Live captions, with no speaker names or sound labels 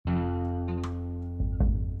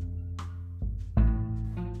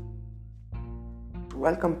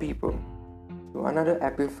Welcome people to another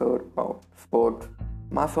episode of Sports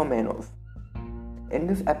Más o Menos. In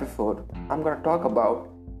this episode, I'm going to talk about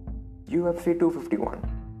UFC 251.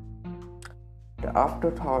 The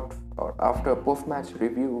afterthoughts or after post-match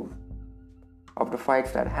reviews of the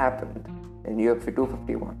fights that happened in UFC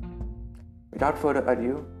 251. Without further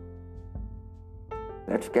ado,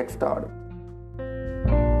 let's get started.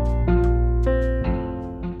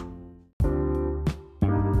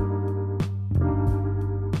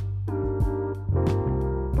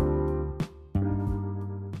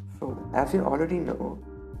 As you already know,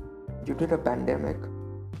 due to the pandemic,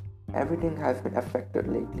 everything has been affected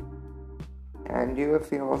lately, and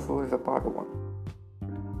UFC also is a part of one.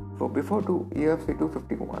 So before UFC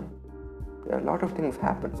 251, a lot of things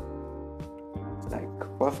happened.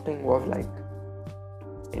 First thing was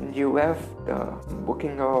in US, the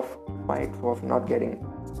booking of fights was not getting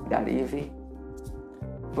that easy.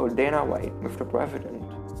 So Dana White, Mr. President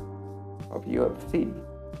of UFC,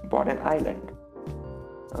 bought an island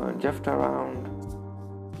just around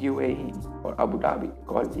UAE or Abu Dhabi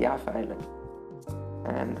called Yas Island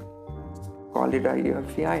and called it a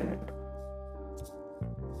UFC Island.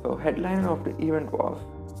 So headline of the event was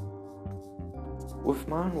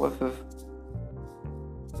Usman versus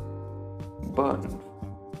Burns,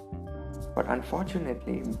 but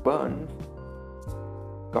unfortunately Burns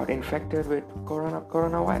got infected with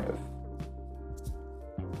coronavirus.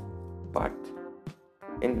 But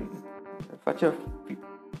in such a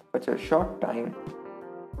short time,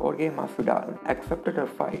 Jorge Masvidal accepted a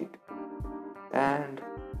fight, and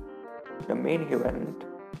the main event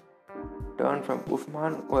turned from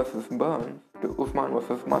Usman versus Burns to Usman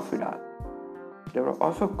versus Masvidal. There were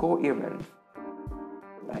also co-events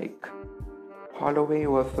like Holloway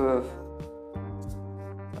versus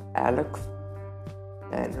Alex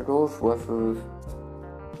and Rose versus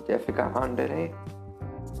Jessica Andrade.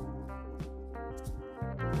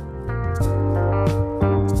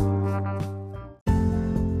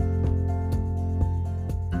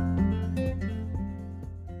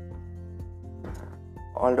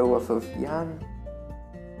 Aldo versus Yan.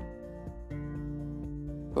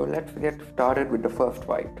 So let's get started with the first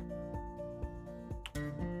fight.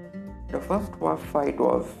 The first fight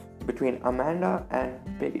was between Amanda and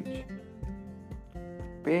Paige.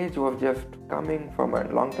 Paige was just coming from a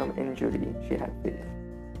long-term injury she had faced,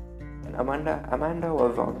 and Amanda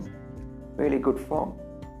was on really good form.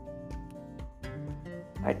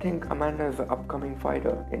 I think Amanda is an upcoming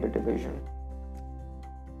fighter in the division.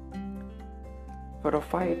 So the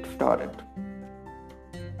fight started.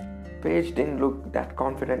 Paige didn't look that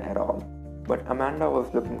confident at all, but Amanda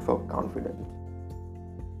was looking so confident.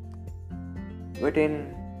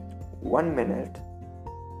 Within 1 minute,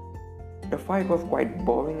 the fight was quite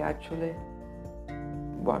boring actually,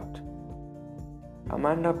 but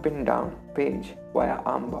Amanda pinned down Paige via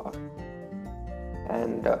armbar,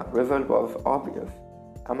 and the result was obvious.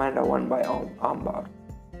 Amanda won by armbar.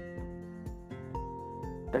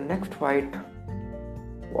 The next fight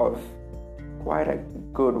was quite a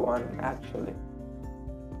good one actually,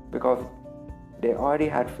 because they already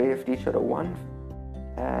had faced each other once,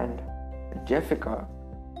 and Jessica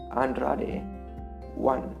Andrade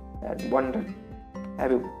won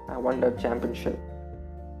the championship.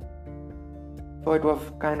 So it was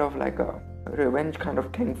kind of like a revenge kind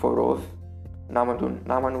of thing for Rose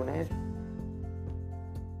Namajunas.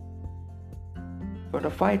 So the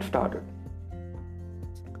fight started.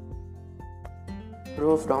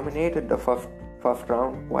 Rose dominated the first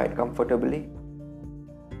round quite comfortably.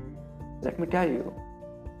 Let me tell you,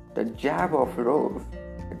 the jab of Rose,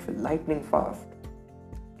 it's lightning fast.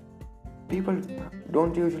 People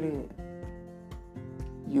don't usually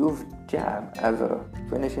use jab as a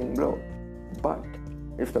finishing blow, but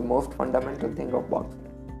it's the most fundamental thing of boxing.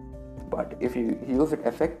 But if you use it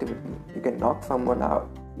effectively, you can knock someone out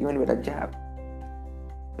even with a jab.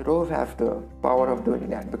 Rose has the power of doing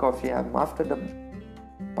that because she has mastered the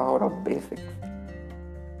power of basics.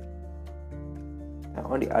 And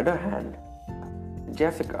on the other hand,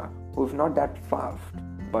 Jessica, who's not that fast,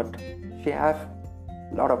 but she has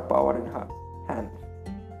a lot of power in her hands.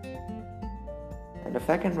 And the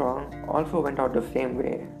second round also went out the same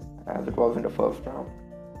way as it was in the first round.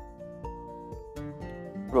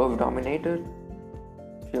 Rose dominated.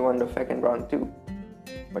 She won the second round too.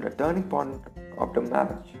 But the turning point of the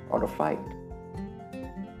match or the fight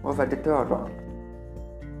was at the third round,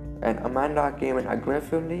 and Amanda came in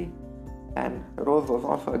aggressively, and Rose was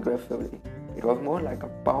also aggressively. It was more like a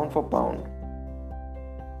pound for pound,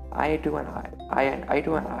 eye to an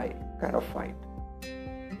eye kind of fight.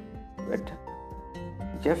 But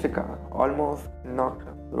Jessica almost knocked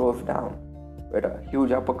Rose down, with a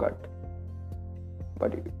huge uppercut.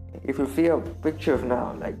 But if you see her pictures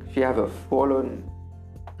now, like she has a swollen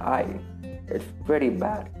eye, it's very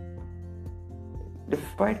bad. This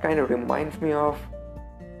fight kind of reminds me of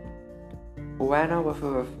Joanna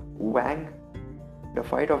versus Wang, the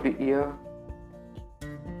fight of the year.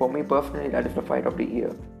 For me personally, that is the fight of the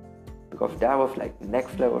year, because that was like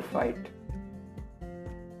next level fight.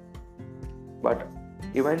 But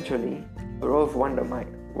eventually, Rose won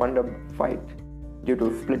the fight due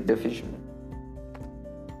to split decision.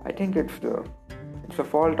 I think it's the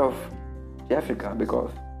fault of Jessica,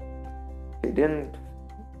 because she didn't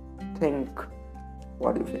think,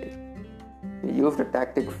 what do you say? She used the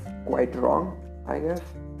tactics quite wrong, I guess.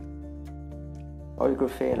 Or you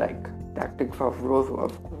could say like tactics of Rose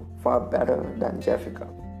was far better than Jessica.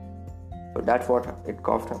 So that's what it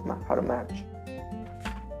cost her a match.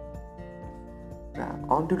 Now,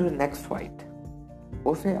 on to the next fight.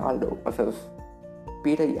 Jose Aldo versus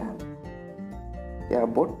Peter Yan. They are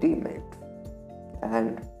both teammates.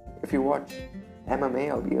 And if you watch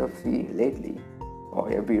MMA or UFC lately,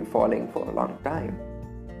 or you've been following for a long time,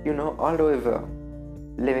 you know Aldo is a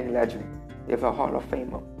living legend. He's a Hall of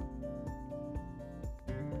Famer.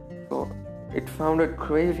 So it sounded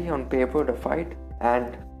crazy on paper, the fight,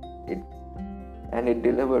 and it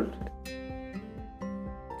delivered.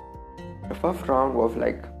 The first round was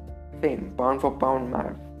like same pound for pound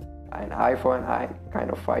match, an eye for an eye kind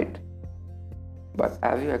of fight. But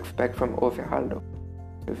as you expect from Jose Aldo,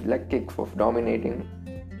 his leg kicks was dominating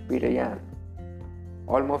Peter Yan.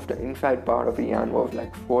 Almost the inside part of Yan was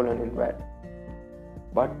like swollen in red.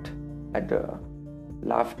 But at the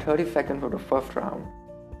last 30 seconds of the first round,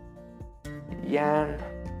 Yan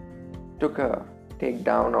took a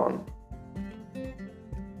takedown,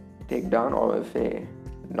 or say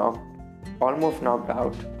almost knocked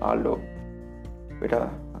out Aldo with a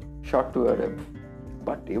shot to a ribs.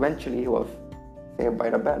 But eventually he was saved by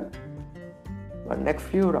the bell. But next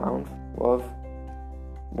few rounds was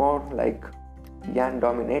more like Yan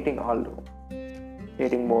dominating Aldo,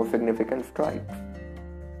 hitting more significant strikes.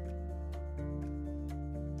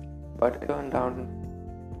 But it turned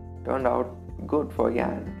out good for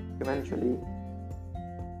Yan eventually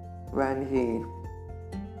when he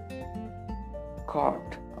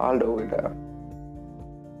caught Aldo with a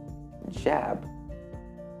jab.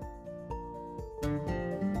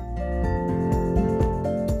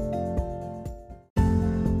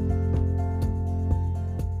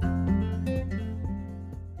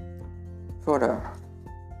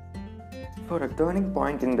 So the turning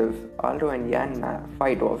point in this Aldo and Yan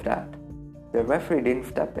fight was that the referee didn't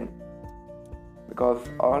step in, because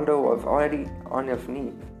Aldo was already on his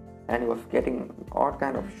knees and he was getting all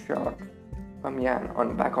kind of shots from Yan on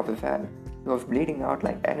the back of his head. He was bleeding out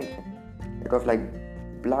like anything. It was like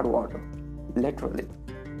blood water, literally.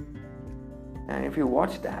 And if you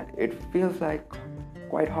watch that, it feels like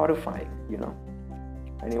quite horrifying, you know.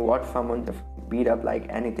 And you watch someone just beat up like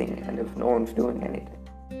anything and if no one's doing anything.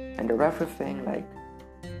 And the ref is saying like,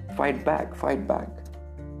 fight back.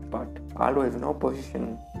 But Aldo is in no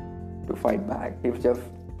position to fight back. He's just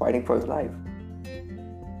fighting for his life.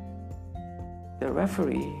 The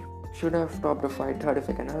referee should have stopped the fight 30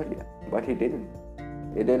 seconds earlier, but he didn't.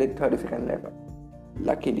 He did it 30 seconds later.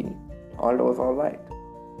 Luckily, Aldo was alright.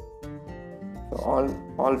 So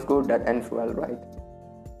all's good that ends well, right?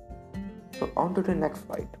 So on to the next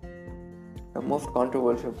fight. The most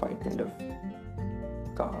controversial fight in the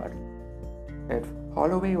card. It's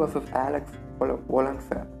Holloway versus Alex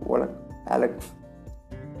Alex.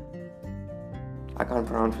 I can't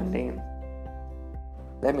pronounce his name.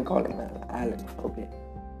 Let me call him Alex, okay.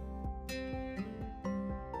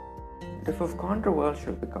 This was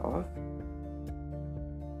controversial because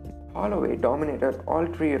Holloway dominated all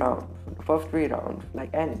 3 rounds, the first 3 rounds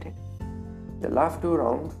like anything. The last 2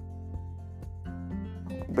 rounds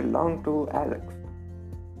belonged to Alex.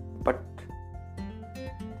 But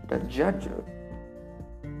the judges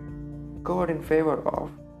scored in favor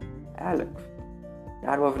of Alex.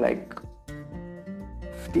 That was like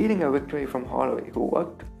stealing a victory from Holloway, who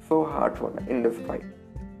worked so hard in this fight.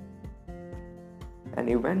 And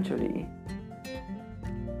eventually,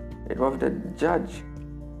 it was the judge.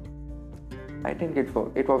 I think it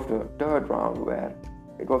was the 3rd round where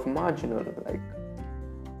it was marginal, like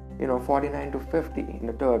 49 to 50 in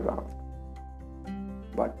the 3rd round.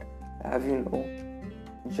 But as you know,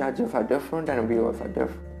 judges are different and viewers are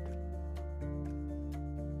different.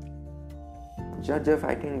 Judges,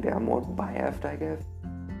 I think they are more biased, I guess.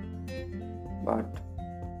 But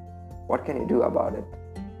what can you do about it?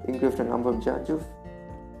 Increase the number of judges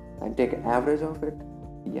and take an average of it?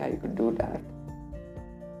 Yeah, you could do that.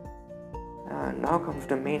 And now comes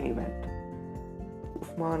the main event.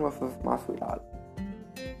 Usman versus Masvidal.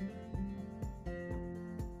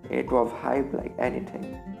 It was hype like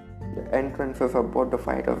anything. The entrances of both the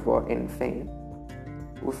fighters were insane.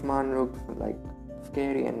 Usman looked like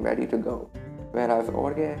scary and ready to go, whereas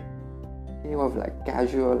Jorge, he was like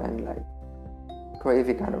casual and like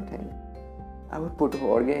crazy kind of thing. I would put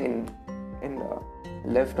Jorge in the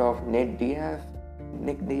list of Nate Diaz,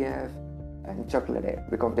 Nick Diaz, and Chuck Liddell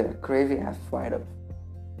because they're crazy ass fighters,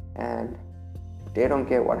 and they don't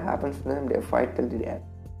care what happens to them. They fight till the end.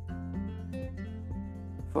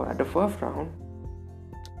 So at the first round,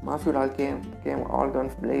 Masvidal came all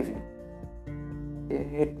guns blazing. He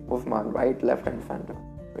hit Usman right, left, and center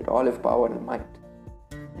with all his power and might,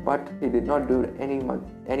 but he did not do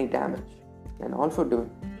any damage, and also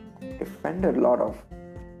defended a lot of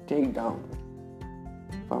takedowns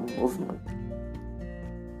from Usman.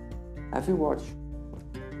 As you watch,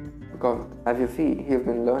 because as you see, he's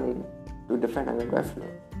been learning to defend as a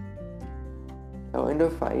wrestler. So in the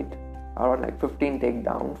fight, around like 15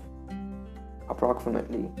 takedowns,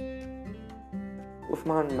 approximately,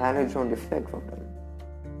 Usman managed only 6 of them.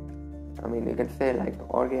 I mean, you can say like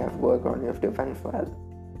Jorge has worked on his defense well,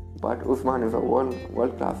 but Usman is a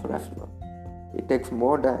world-class wrestler. It takes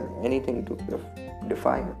more than anything to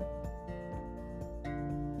defy him.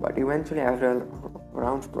 But eventually, as the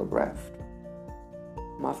rounds progressed,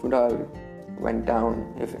 Masvidal went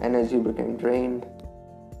down, his energy became drained,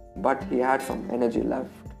 but he had some energy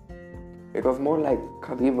left. It was more like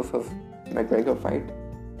Khabib versus McGregor fight,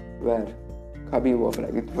 where Khabib was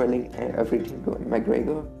like drilling everything to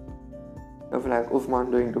McGregor. It was like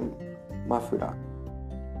Usman doing to Masvidal.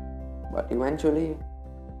 But eventually,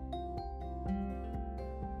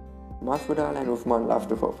 Masvidal and Usman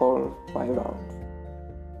lasted for 5 rounds,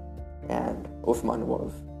 and Usman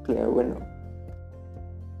was clear winner.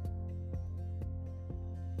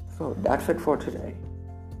 So that's it for today.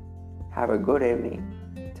 Have a good evening.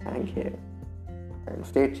 Thank you. And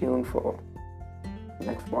stay tuned for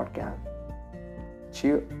next podcast.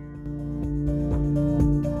 Cheers.